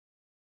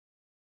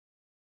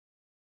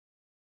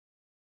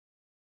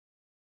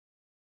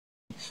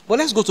But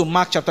let's go to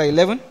Mark chapter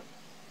 11.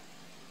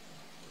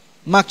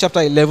 Mark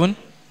chapter 11,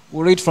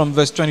 we'll read from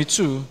verse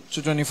 22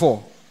 to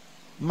 24.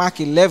 Mark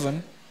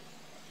 11,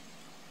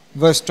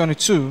 verse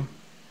 22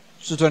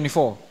 to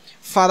 24.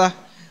 Father,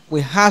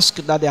 we ask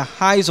that the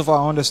eyes of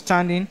our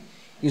understanding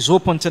is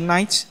open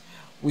tonight.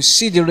 We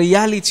see the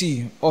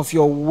reality of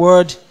your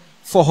word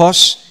for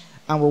us,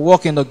 and we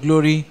walk in the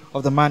glory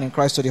of the man in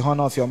Christ to the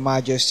honor of your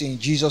majesty. In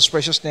Jesus'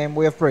 precious name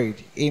we have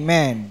prayed.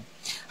 Amen.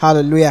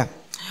 Hallelujah.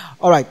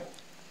 All right.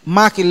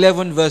 Mark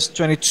 11, verse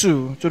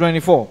 22 to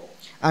 24.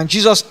 And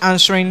Jesus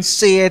answering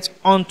saith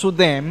unto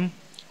them,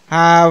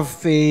 have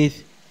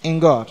faith in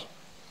God.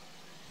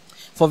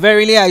 For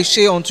verily I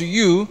say unto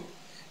you,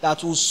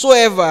 that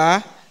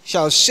whosoever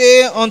shall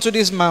say unto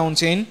this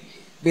mountain,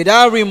 be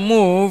thou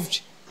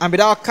removed, and be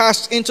thou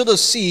cast into the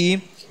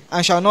sea,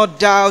 and shall not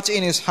doubt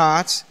in his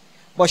heart,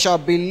 but shall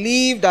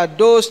believe that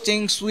those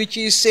things which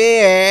he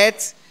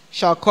saith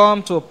shall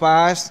come to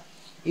pass,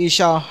 he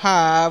shall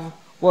have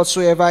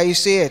whatsoever he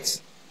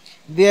saith.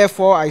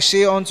 Therefore I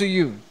say unto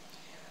you,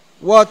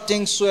 what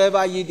things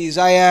soever ye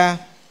desire,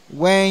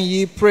 when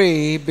ye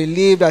pray,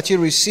 believe that ye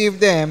receive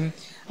them,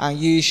 and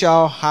ye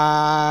shall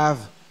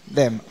have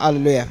them.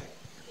 Hallelujah.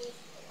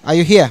 Are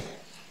you here?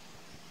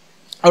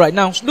 All right,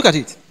 now look at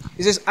it.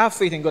 It says, have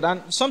faith in God.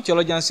 And some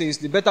theologians say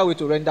the better way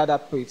to render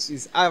that faith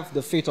is have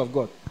the faith of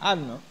God. I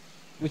don't know.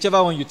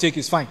 Whichever one you take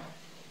is fine.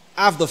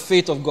 Have the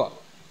faith of God.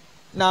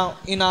 Now,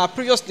 in our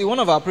one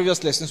of our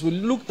previous lessons, we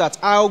looked at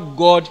how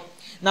God...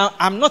 Now,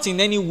 I'm not in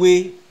any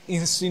way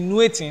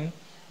insinuating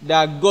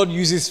that God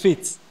uses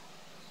faith.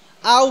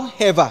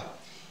 However,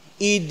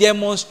 he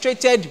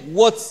demonstrated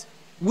what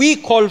we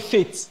call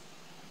faith.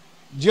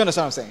 Do you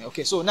understand what I'm saying?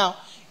 Okay, so now,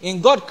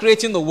 in God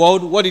creating the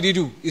world, what did he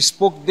do? He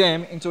spoke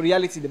them into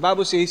reality. The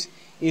Bible says,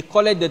 he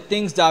called the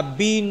things that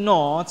be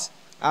not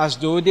as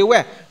though they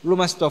were.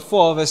 Romans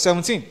 4, verse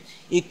 17.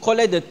 He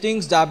called the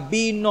things that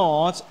be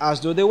not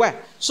as though they were.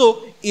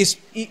 So,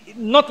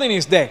 nothing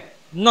is there.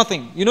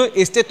 Nothing. You know,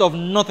 a state of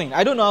nothing.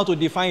 I don't know how to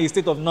define a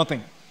state of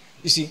nothing.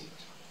 You see?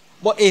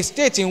 But a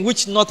state in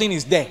which nothing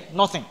is there.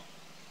 Nothing.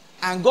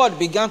 And God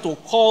began to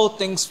call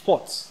things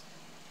forth.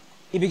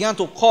 He began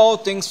to call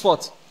things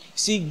forth.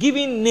 See,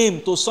 giving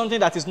name to something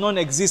that is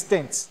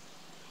non-existent.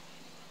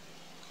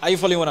 Are you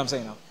following what I'm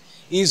saying now?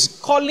 He's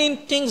calling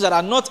things that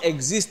are not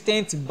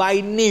existent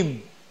by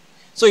name.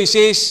 So he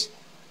says,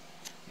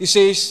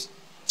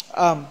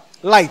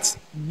 light,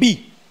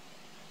 be.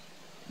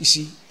 You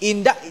see,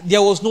 in that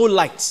there was no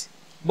light.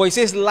 But he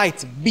says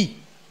light, be.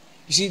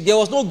 You see, there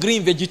was no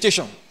green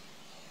vegetation.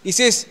 He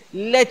says,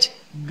 let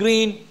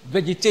green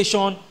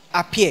vegetation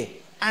appear.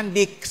 And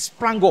they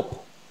sprang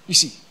up. You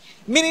see.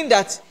 Meaning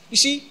that, you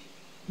see,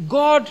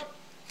 God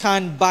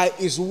can, by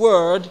his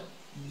word,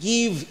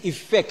 give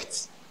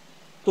effect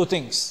to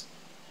things.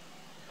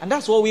 And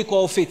that's what we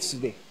call faith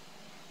today.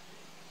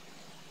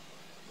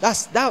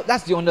 That's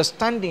the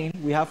understanding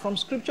we have from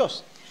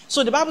scriptures.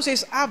 So the Bible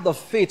says, have the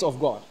faith of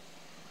God.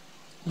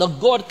 The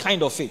God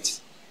kind of faith.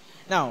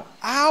 Now,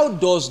 how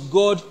does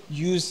God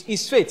use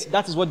his faith?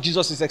 That is what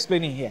Jesus is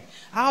explaining here.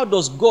 How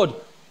does God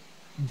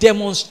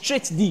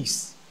demonstrate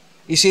this?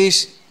 He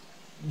says,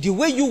 the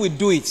way you will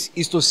do it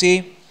is to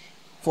say,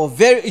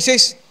 he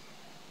says,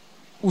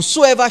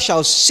 whosoever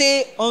shall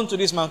say unto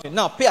this mountain.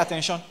 Now, pay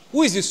attention.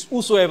 Who is this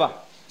whosoever?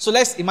 So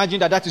let's imagine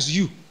that is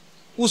you.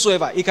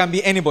 Whosoever. It can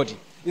be anybody.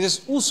 It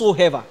says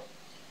whosoever.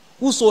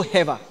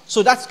 Whosoever.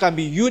 So that can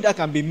be you, that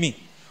can be me.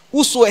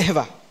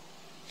 Whosoever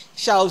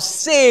shall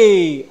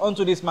say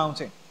unto this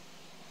mountain.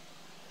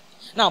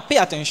 Now, pay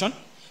attention.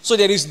 So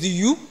there is the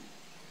you,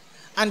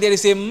 and there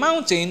is a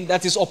mountain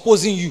that is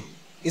opposing you.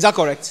 Is that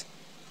correct?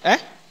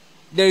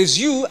 There is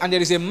you, and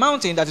there is a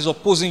mountain that is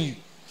opposing you.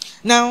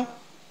 Now,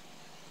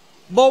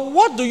 but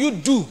what do you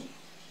do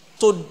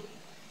to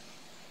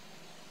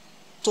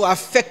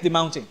affect the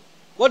mountain?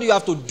 What do you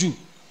have to do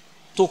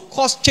to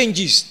cause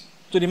changes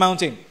to the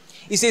mountain?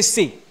 He says,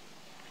 say.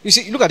 You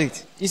see, look at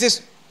it. He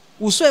says,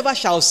 whosoever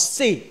shall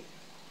say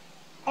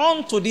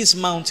unto this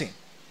mountain,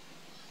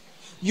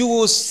 you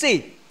will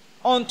say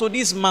unto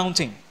this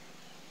mountain.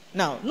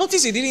 Now,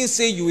 notice he didn't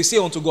say you will say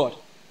unto God.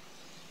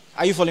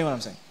 Are you following what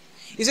I'm saying?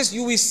 He says,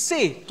 you will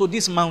say to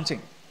this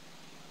mountain.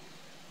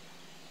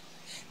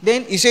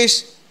 Then he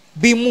says,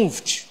 be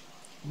moved,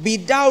 be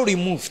thou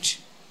removed,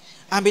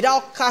 and be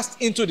thou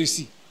cast into the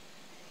sea.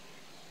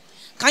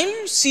 Can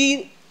you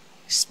see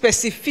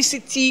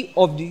specificity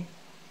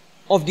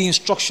of the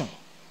instruction?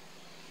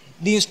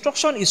 The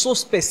instruction is so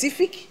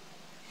specific.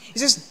 It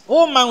says,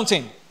 O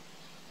mountain,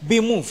 be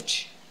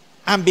moved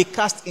and be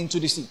cast into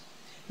the sea.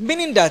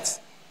 Meaning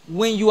that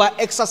when you are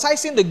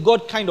exercising the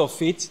God kind of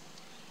faith,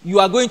 you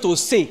are going to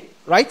say,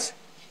 right?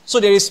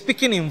 So there is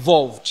speaking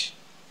involved.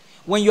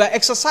 When you are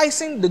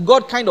exercising the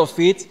God kind of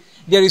faith,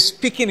 there is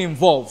speaking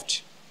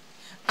involved.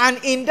 And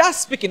in that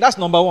speaking, that's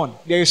number one,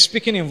 there is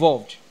speaking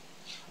involved.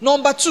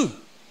 Number two,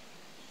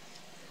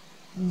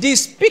 the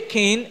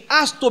speaking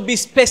has to be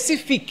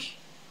specific.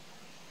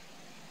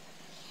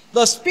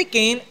 The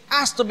speaking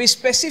has to be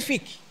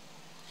specific.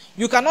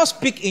 You cannot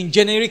speak in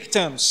generic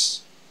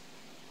terms.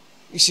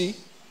 You see,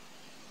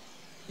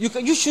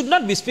 You should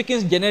not be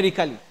speaking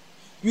generically.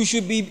 You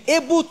should be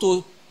able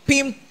to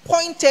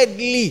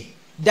pinpointedly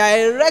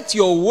direct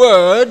your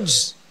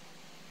words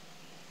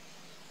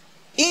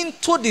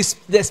into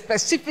the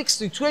specific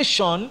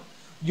situation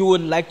you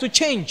would like to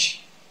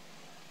change.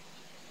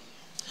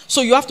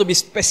 So you have to be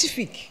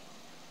specific.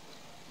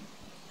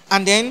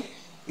 And then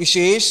he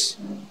says,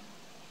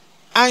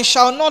 and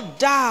shall not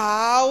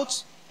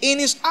doubt in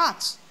his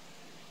heart.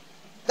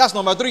 That's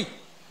number 3.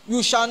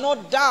 You shall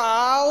not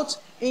doubt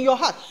in your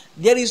heart.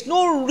 There is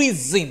no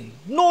reason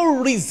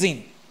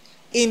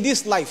in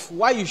this life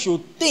why you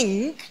should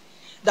think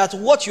that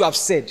what you have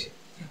said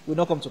will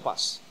not come to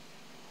pass.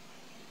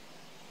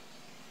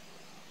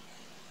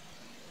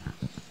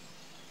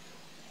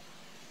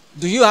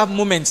 Do you have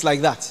moments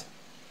like that?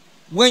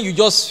 When you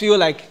just feel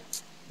like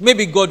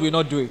maybe God will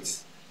not do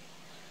it?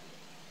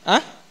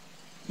 Huh?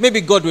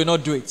 Maybe God will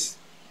not do it.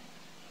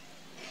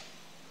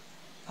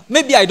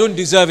 Maybe I don't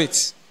deserve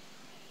it.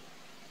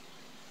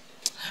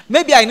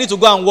 Maybe I need to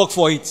go and work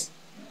for it.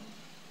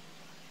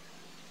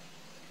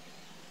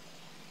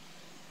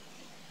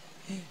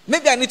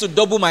 Maybe I need to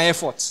double my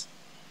effort.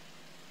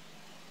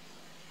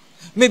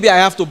 Maybe I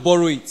have to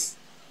borrow it.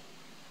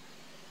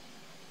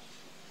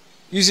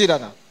 You see that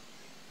now?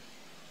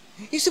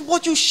 You see,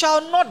 but you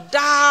shall not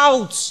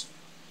doubt.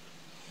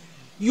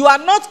 You are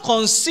not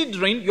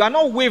considering, you are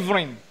not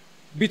wavering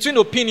between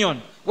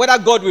opinion, whether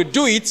God will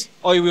do it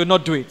or he will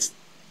not do it.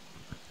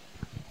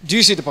 Do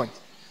you see the point?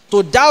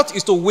 To doubt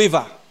is to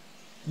waver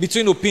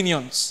between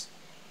opinions.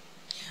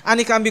 And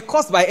it can be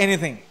caused by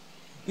anything.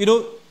 You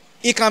know,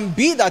 it can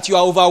be that you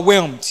are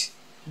overwhelmed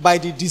by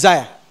the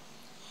desire.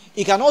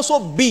 It can also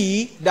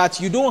be that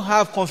you don't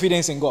have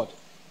confidence in God.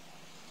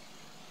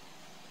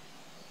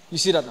 You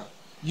see that now?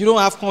 You don't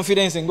have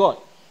confidence in God.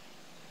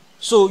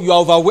 So you are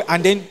overwhelmed,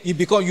 and then you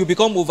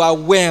become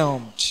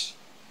overwhelmed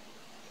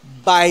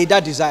by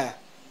that desire,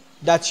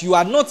 that you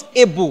are not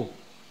able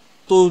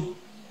to,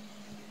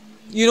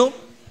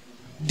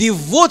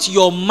 devote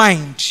your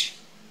mind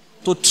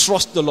to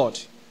trust the Lord.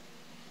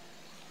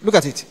 Look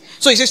at it.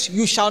 So he says,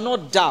 you shall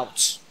not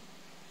doubt.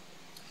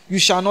 You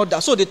shall not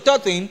doubt. So the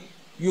third thing,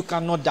 you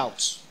cannot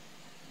doubt.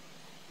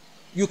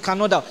 You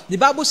cannot doubt. The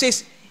Bible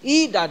says,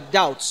 he that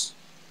doubts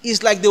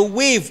is like the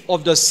wave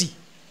of the sea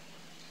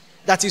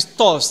that is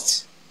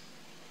tossed.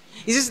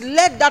 It says,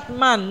 let that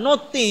man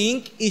not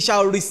think he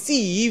shall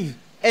receive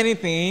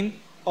anything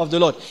of the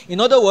Lord. In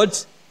other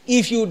words,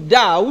 if you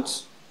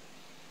doubt,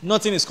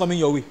 nothing is coming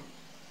your way.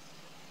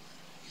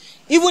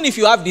 Even if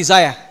you have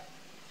desire,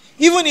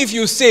 even if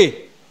you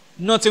say,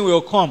 nothing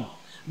will come,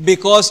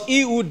 because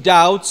he who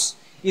doubts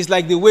is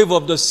like the wave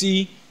of the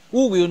sea,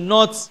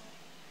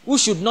 who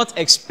should not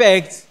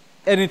expect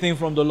anything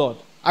from the Lord.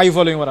 Are you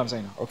following what I'm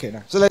saying now? Okay,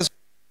 now.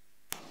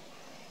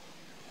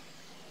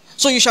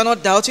 So you shall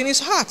not doubt in his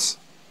heart,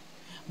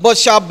 but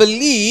shall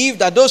believe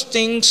that those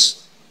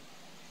things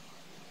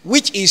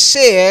which he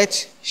said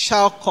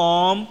shall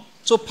come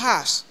to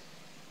pass.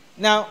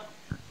 Now,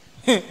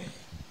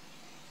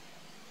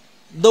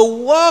 the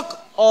work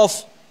of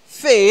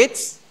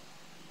faith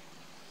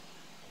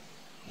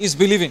is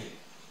believing.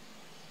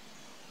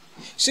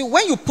 See,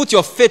 when you put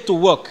your faith to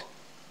work,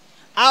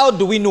 how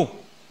do we know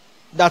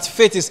that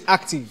faith is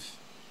active?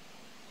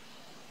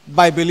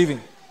 By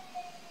believing.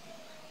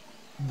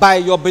 By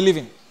your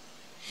believing.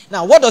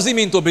 Now, what does it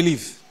mean to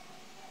believe?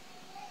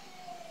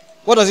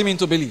 What does it mean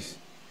to believe?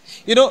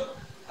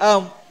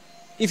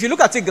 If you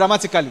look at it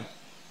grammatically,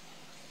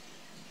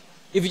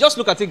 if you just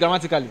look at it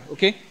grammatically,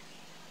 okay?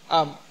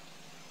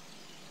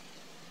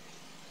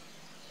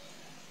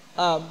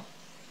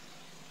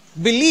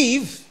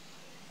 Believe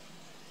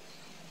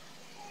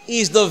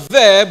is the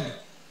verb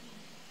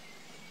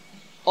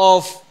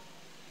of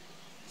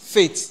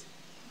faith.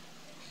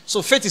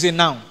 So faith is a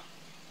noun.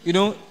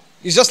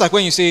 It's just like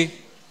when you say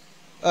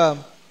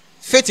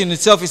faith in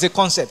itself is a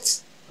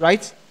concept,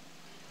 right?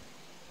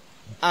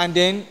 And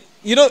then,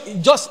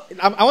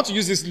 I want to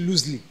use this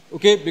loosely,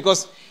 okay?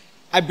 Because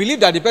I believe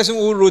that the person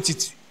who wrote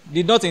it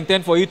did not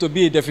intend for it to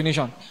be a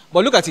definition.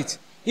 But look at it.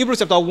 Hebrews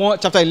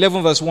chapter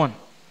 11 verse 1.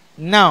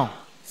 Now,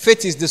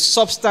 faith is the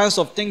substance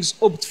of things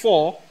hoped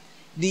for,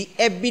 the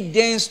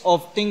evidence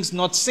of things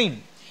not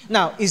seen.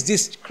 Now, it's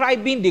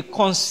describing the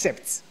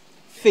concept,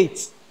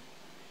 faith.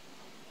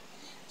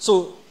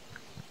 So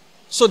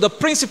the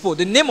principle,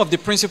 the name of the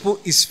principle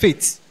is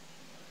faith.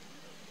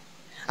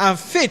 And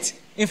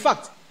faith, in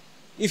fact,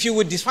 if you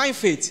would define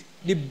faith,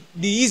 the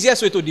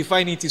easiest way to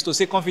define it is to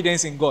say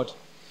confidence in God.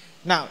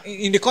 Now,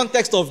 in the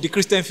context of the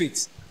Christian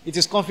faith, it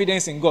is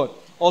confidence in God,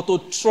 or to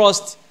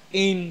trust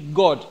in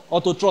God,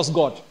 or to trust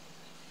God.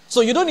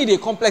 So you don't need a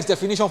complex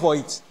definition for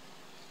it.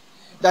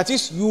 That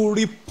is, you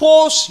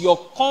repose your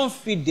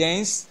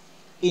confidence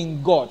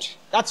in God.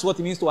 That's what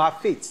it means to have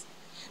faith.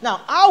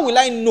 Now, how will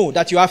I know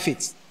that you have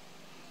faith?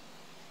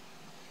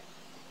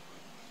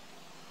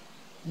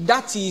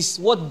 That is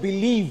what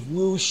believe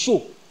will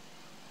show.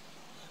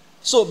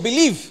 So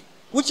believe,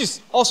 which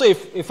is also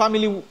a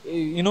family,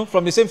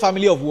 from the same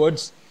family of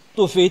words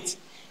to faith,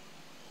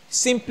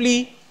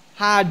 simply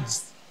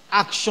adds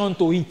action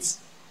to it.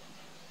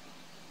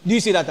 Do you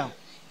see that now?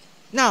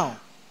 Now,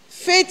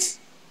 faith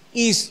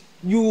is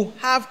you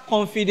have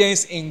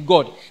confidence in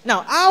God.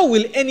 Now, how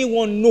will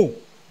anyone know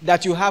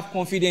that you have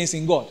confidence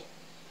in God?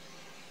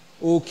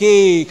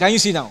 Okay, can you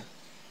see now?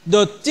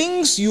 The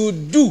things you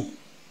do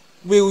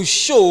will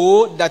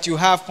show that you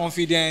have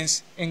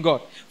confidence in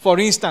God. For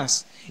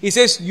instance, it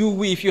says,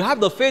 if you have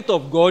the faith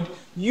of God,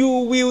 you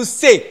will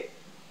say.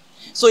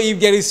 So if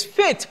there is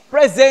faith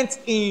present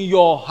in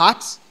your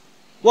heart,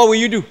 what will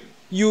you do?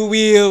 You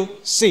will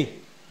say.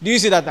 Do you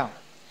see that now?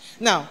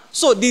 Now,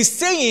 so the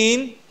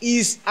saying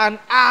is an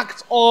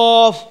act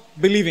of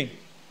believing.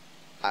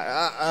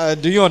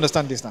 Do you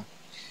understand this now?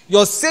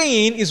 Your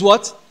saying is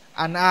what?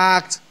 An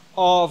act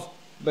of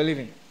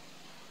believing.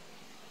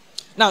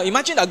 Now,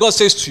 imagine that God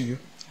says to you,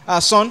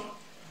 son,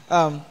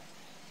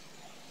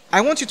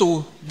 I want you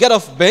to get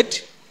off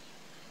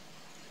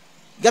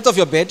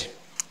your bed,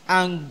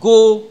 and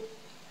go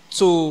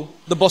to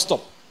the bus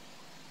stop.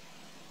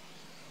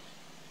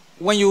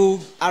 When you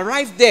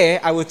arrive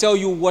there, I will tell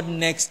you what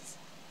next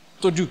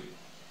to do.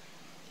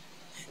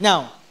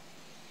 Now,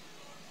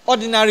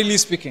 ordinarily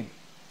speaking,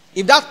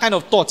 if that kind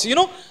of thought,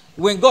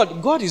 when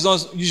God is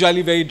not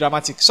usually very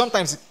dramatic.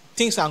 Sometimes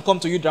things can come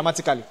to you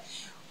dramatically,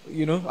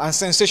 and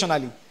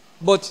sensationally,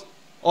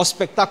 or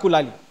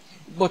spectacularly.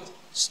 But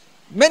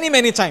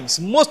many times,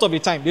 most of the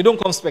time, they don't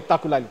come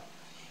spectacularly.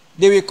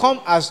 They will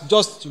come as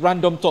just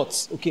random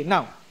thoughts. Okay,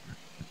 now,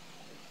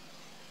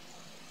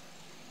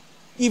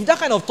 if that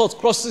kind of thought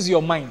crosses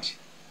your mind,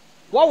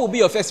 what will be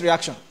your first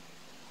reaction?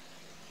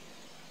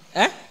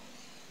 AD.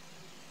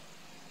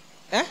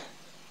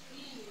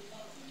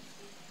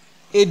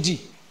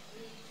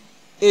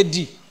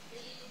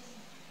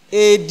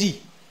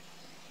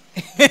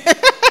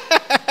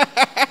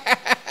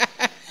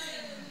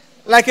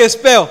 Like a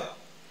spell.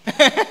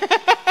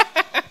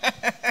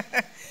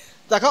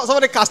 Like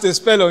somebody cast a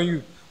spell on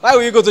you. Why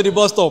will you go to the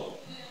bus stop?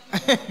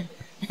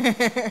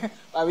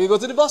 Why will you go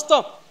to the bus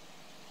stop?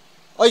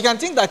 Or you can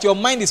think that your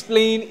mind is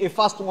playing a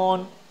fast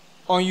one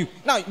on you.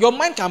 Now, your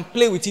mind can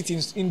play with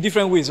it in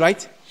different ways,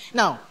 right?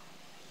 Now,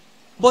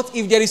 but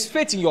if there is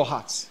faith in your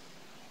heart,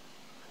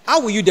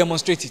 how will you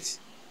demonstrate it?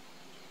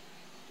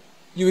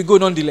 You will go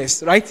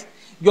nonetheless, right?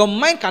 Your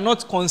mind cannot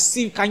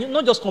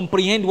just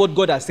comprehend what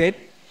God has said,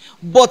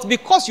 but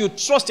because you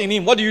trust in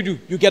Him, what do?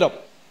 You get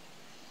up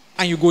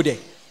and you go there.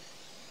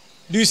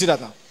 Do you see that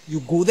now? You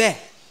go there.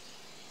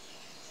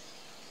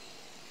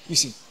 You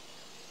see,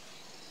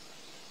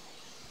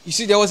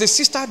 there was a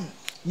sister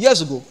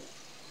years ago.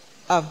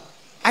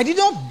 I did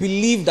not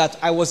believe that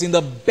I was in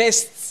the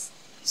best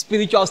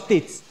spiritual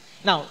state.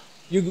 Now,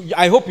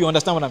 I hope you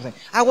understand what I'm saying.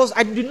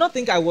 I did not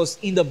think I was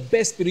in the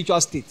best spiritual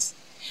state.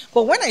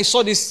 But when I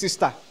saw this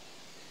sister,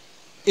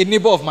 a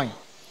neighbor of mine,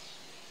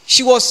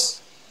 she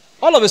was,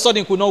 all of a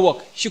sudden could not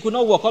walk. She could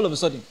not walk all of a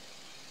sudden.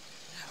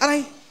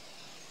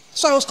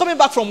 So I was coming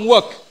back from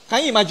work.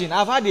 Can you imagine?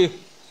 I've had a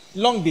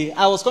long day.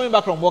 I was coming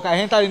back from work. I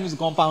entered into the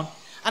compound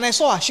and I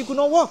saw her. She could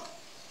not walk.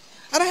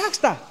 And I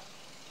asked her,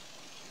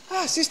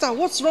 sister,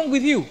 what's wrong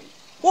with you?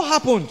 What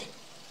happened?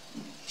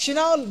 She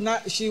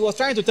was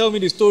trying to tell me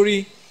the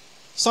story.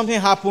 Something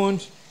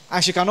happened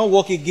and she cannot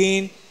walk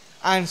again.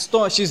 And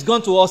she's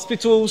gone to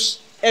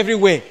hospitals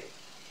everywhere.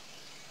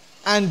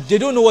 And they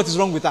don't know what is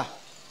wrong with her.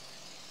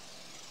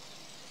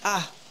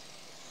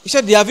 He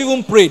said they have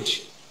even prayed.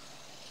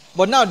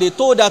 But now they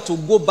told her to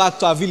go back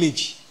to her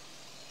village.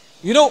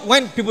 You know,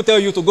 when people tell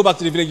you to go back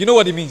to the village, you know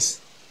what it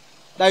means?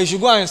 That you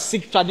should go and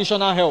seek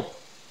traditional help.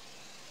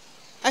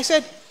 I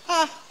said,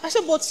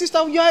 but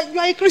sister, you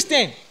are a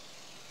Christian.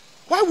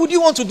 Why would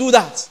you want to do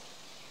that?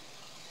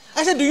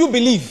 I said, do you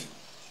believe?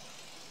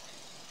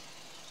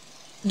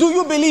 Do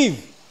you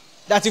believe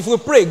that if we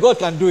pray, God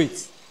can do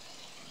it?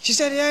 She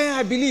said, yeah,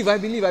 I believe.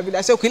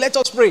 I said, okay, let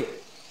us pray.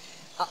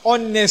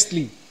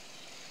 Honestly,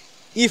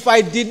 if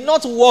I did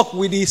not walk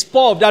with the spur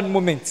of that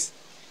moment,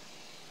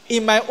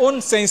 in my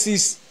own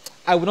senses,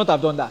 I would not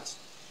have done that.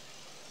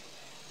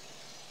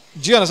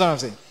 Do you understand what I'm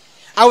saying?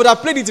 I would have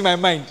played it in my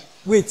mind.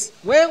 Wait,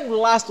 when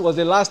was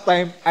the last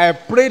time I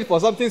prayed for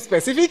something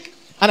specific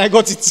and I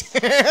got it?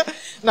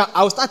 Now,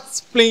 I'll start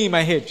playing in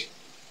my head.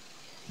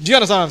 Do you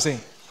understand what I'm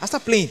saying? I'll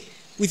start playing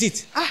with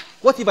it.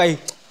 What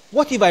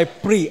if I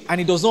pray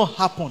and it does not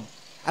happen?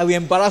 I will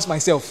embarrass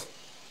myself.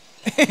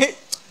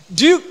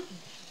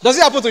 Does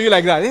it happen to you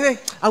like that?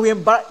 I will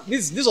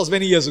embarrass. This was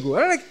many years ago.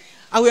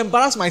 I will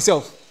embarrass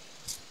myself.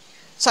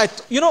 So,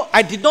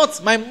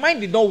 my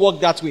mind did not work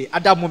that way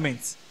at that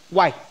moment.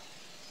 Why?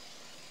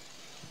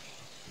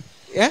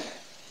 Yeah?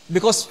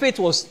 Because faith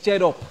was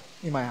stirred up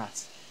in my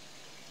heart.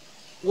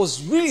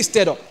 Was really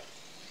stirred up.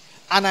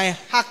 And I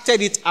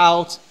acted it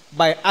out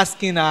by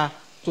asking her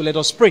to let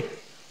us pray.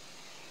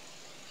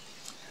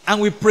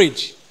 And we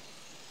prayed.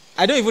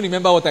 I don't even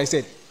remember what I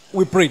said.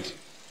 We prayed.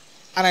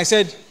 And I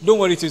said, don't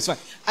worry, it's fine.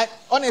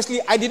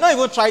 Honestly, I did not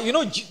even try.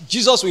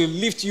 Jesus will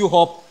lift you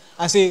up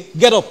and say,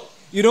 get up.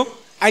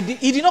 It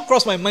did not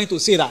cross my mind to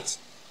say that.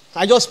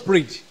 I just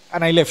prayed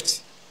and I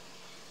left.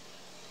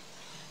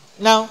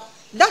 Now,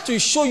 that will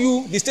show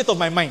you the state of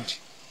my mind.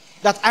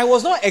 That I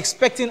was not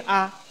expecting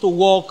her to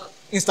walk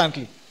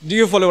instantly. Do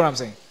you follow what I'm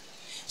saying?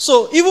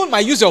 So even my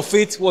use of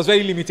faith was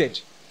very limited.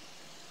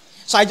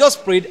 So I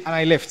just prayed and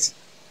I left.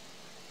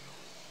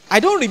 I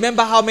don't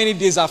remember how many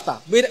days after,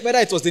 whether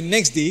it was the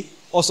next day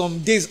or some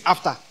days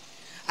after.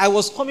 I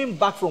was coming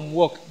back from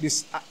work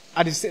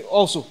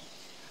also.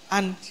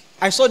 And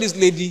I saw this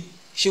lady.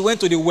 She went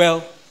to the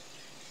well.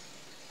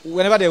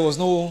 Whenever there was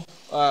no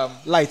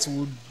light,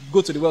 we would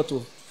go to the well to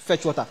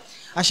fetch water.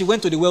 And she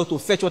went to the well to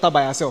fetch water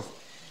by herself.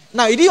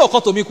 Now, it didn't occur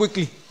to me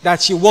quickly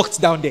that she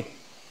walked down there.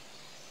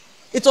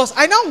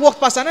 I now walked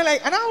past and I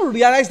now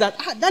realized that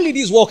that lady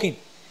is walking.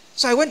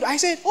 So I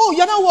said, oh,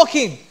 you're not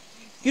walking.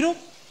 You know,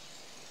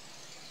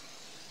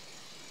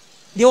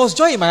 there was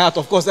joy in my heart,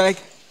 of course.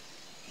 Like,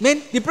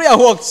 man, the prayer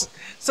worked.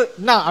 So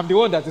now I'm the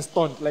one that is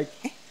stunned. Like,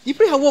 the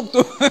prayer worked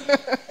too.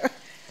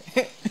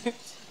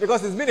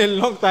 Because it's been a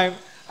long time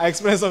I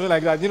experienced something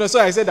like that. You know, so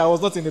I said I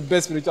was not in the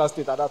best spiritual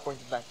state at that point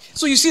in time.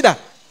 So you see that.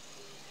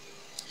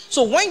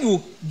 So when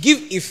you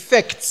give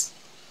effect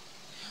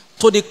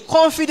to the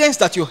confidence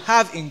that you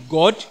have in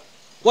God,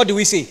 what do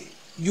we say?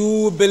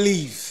 You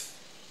believe.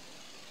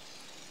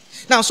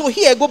 Now, so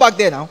here, go back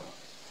there now.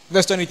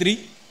 Verse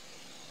 23.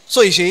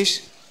 So he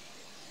says,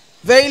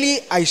 verily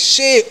I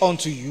say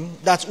unto you,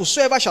 that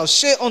whosoever shall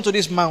say unto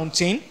this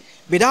mountain,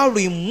 be thou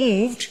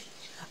removed,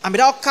 and be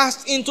thou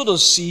cast into the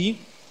sea,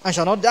 and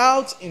shall not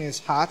doubt in his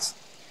heart,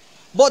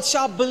 but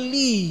shall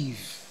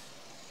believe.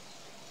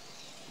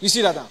 You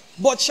see that now?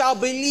 But shall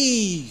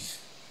believe.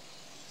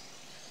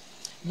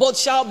 But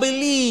shall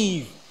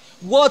believe.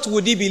 What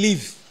would he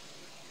believe?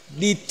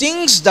 The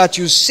things that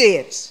you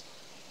said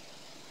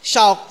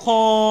shall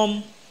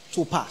come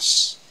to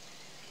pass.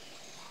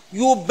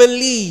 You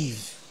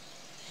believe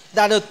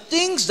that the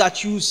things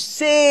that you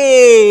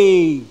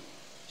say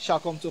shall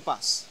come to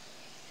pass.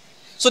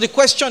 So the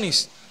question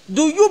is,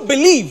 do you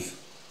believe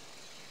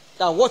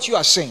that what you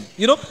are saying?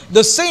 You know,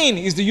 the saying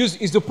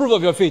is the proof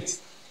of your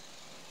faith.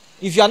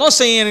 If you are not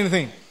saying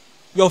anything,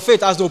 your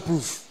faith has no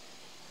proof.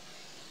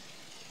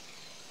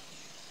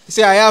 You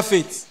say, I have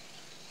faith.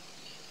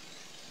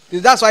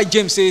 That's why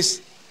James says,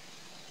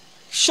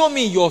 show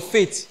me your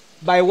faith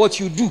by what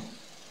you do.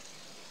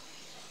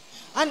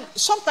 And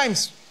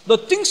sometimes the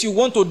things you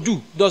want to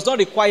do does not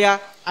require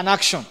an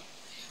action.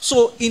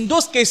 So in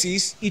those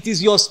cases, it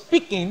is your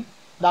speaking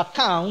that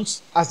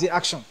counts as the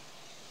action.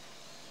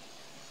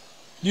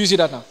 Do you see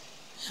that now?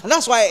 And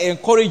that's why I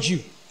encourage you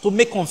to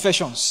make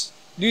confessions.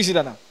 Do you see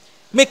that now?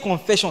 Make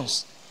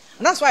confessions.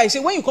 And that's why I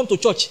say when you come to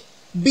church,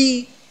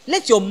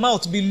 let your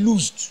mouth be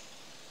loosed.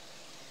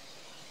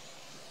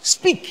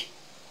 Speak.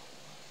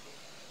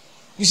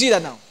 You see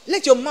that now?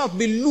 Let your mouth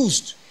be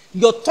loosed.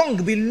 Your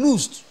tongue be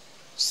loosed.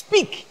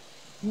 Speak.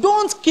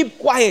 Don't keep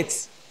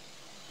quiet.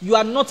 You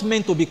are not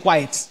meant to be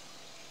quiet.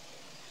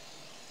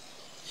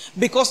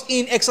 Because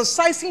in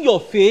exercising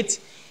your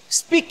faith,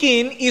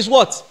 speaking is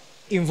what?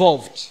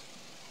 Involved.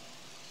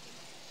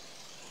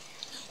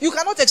 You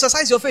cannot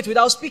exercise your faith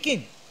without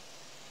speaking.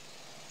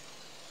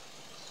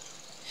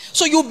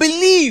 So you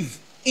believe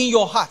in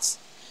your heart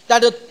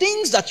that the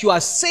things that you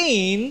are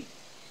saying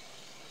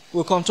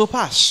will come to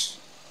pass.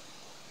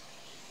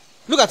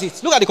 Look at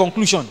it. Look at the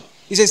conclusion.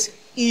 It says,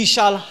 he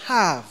shall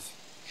have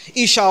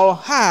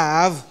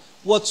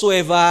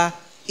whatsoever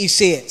he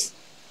saith.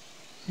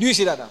 Do you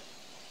see that now?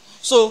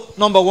 So,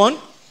 number one,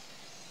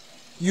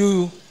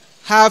 you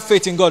have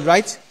faith in God,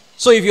 right?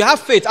 So if you have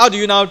faith, how do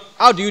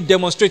you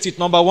demonstrate it?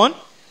 Number one,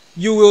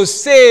 you will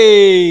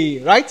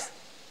say, right?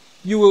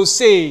 You will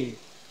say.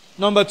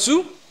 Number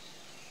two,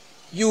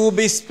 you will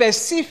be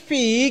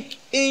specific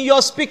in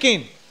your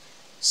speaking.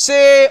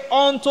 Say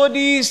unto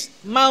this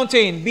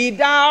mountain, be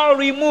thou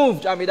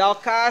removed, and be thou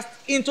cast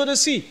into the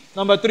sea.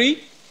 Number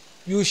three,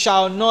 you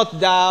shall not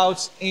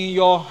doubt in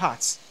your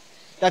heart.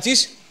 That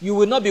is, you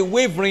will not be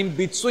wavering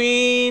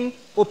between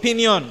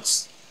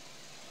opinions.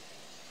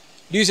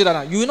 Do you see that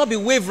now? You will not be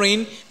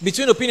wavering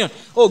between opinions.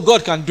 Oh,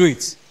 God can do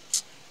it.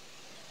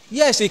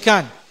 Yes, he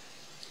can.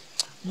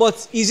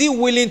 But is he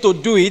willing to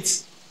do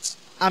it?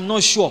 I'm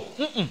not sure.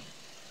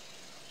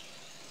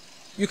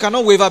 You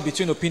cannot waver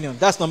between opinions.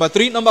 That's number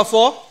three. Number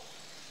four,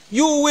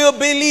 you will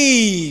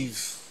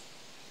believe.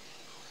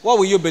 What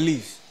will you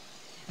believe?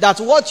 That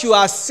what you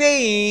are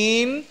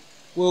saying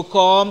will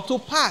come to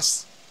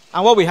pass.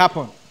 And what will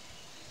happen?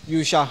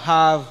 You shall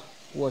have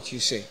what you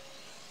say.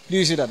 Do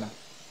you see that now?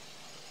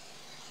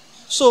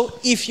 So,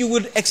 if you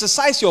would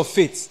exercise your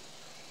faith,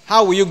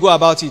 how will you go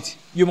about it?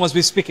 You must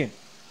be speaking.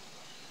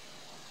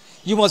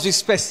 You must be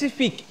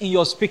specific in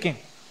your speaking.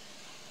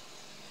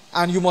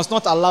 And you must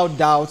not allow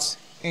doubt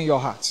in your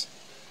heart.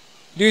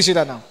 Do you see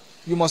that now?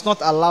 You must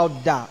not allow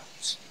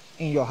doubt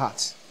in your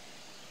heart.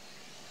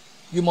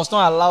 You must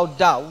not allow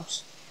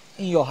doubt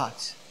in your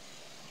heart.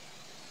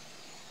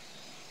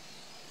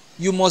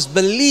 You must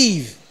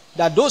believe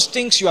that those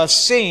things you are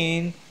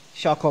saying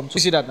shall come to. You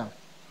see that now?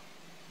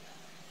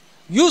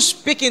 You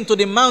speaking to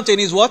the mountain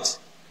is what?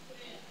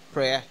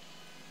 Prayer.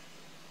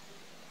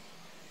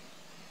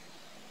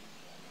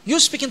 You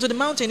speaking to the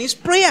mountain is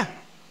prayer.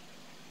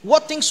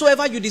 What things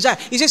soever you desire.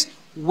 He says,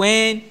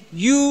 when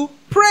you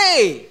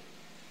pray.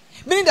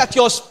 Meaning that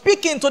you're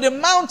speaking to the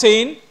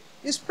mountain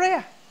is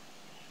prayer.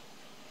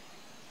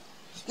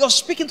 You're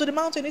speaking to the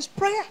mountain is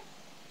prayer.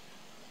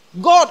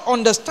 God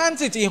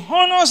understands it. He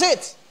honors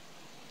it.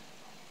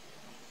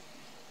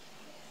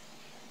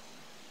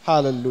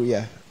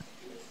 Hallelujah.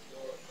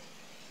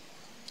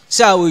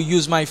 So I will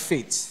use my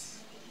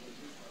faith.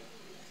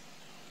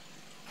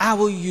 I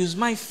will use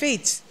my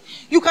faith.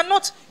 You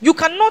cannot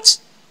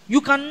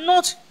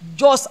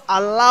just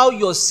allow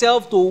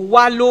yourself to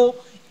wallow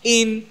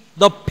in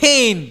the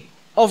pain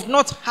of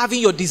not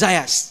having your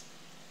desires.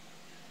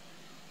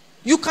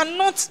 You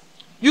cannot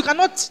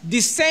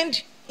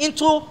descend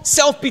into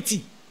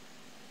self-pity.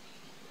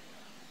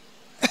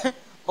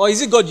 Or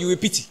is it God you will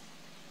pity?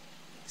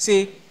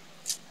 Say,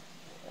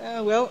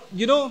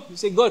 you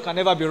say God can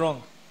never be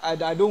wrong. I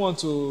don't want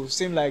to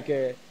seem like,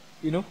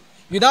 you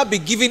now be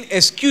giving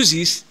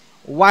excuses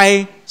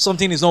why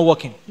something is not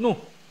working. No,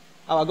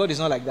 our God is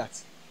not like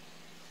that.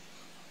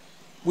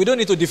 We don't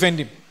need to defend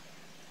him.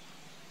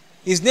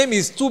 His name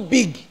is too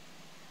big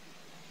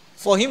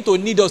for him to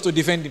need us to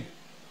defend him.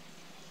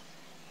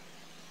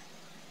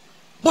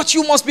 But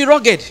you must be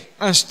rugged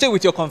and stay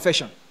with your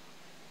confession.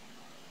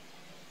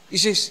 He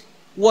says,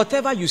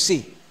 whatever you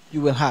say,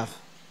 you will have.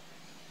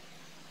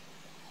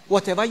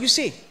 Whatever you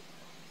say,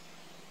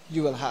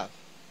 you will have.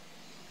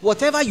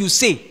 Whatever you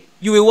say,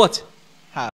 you will what?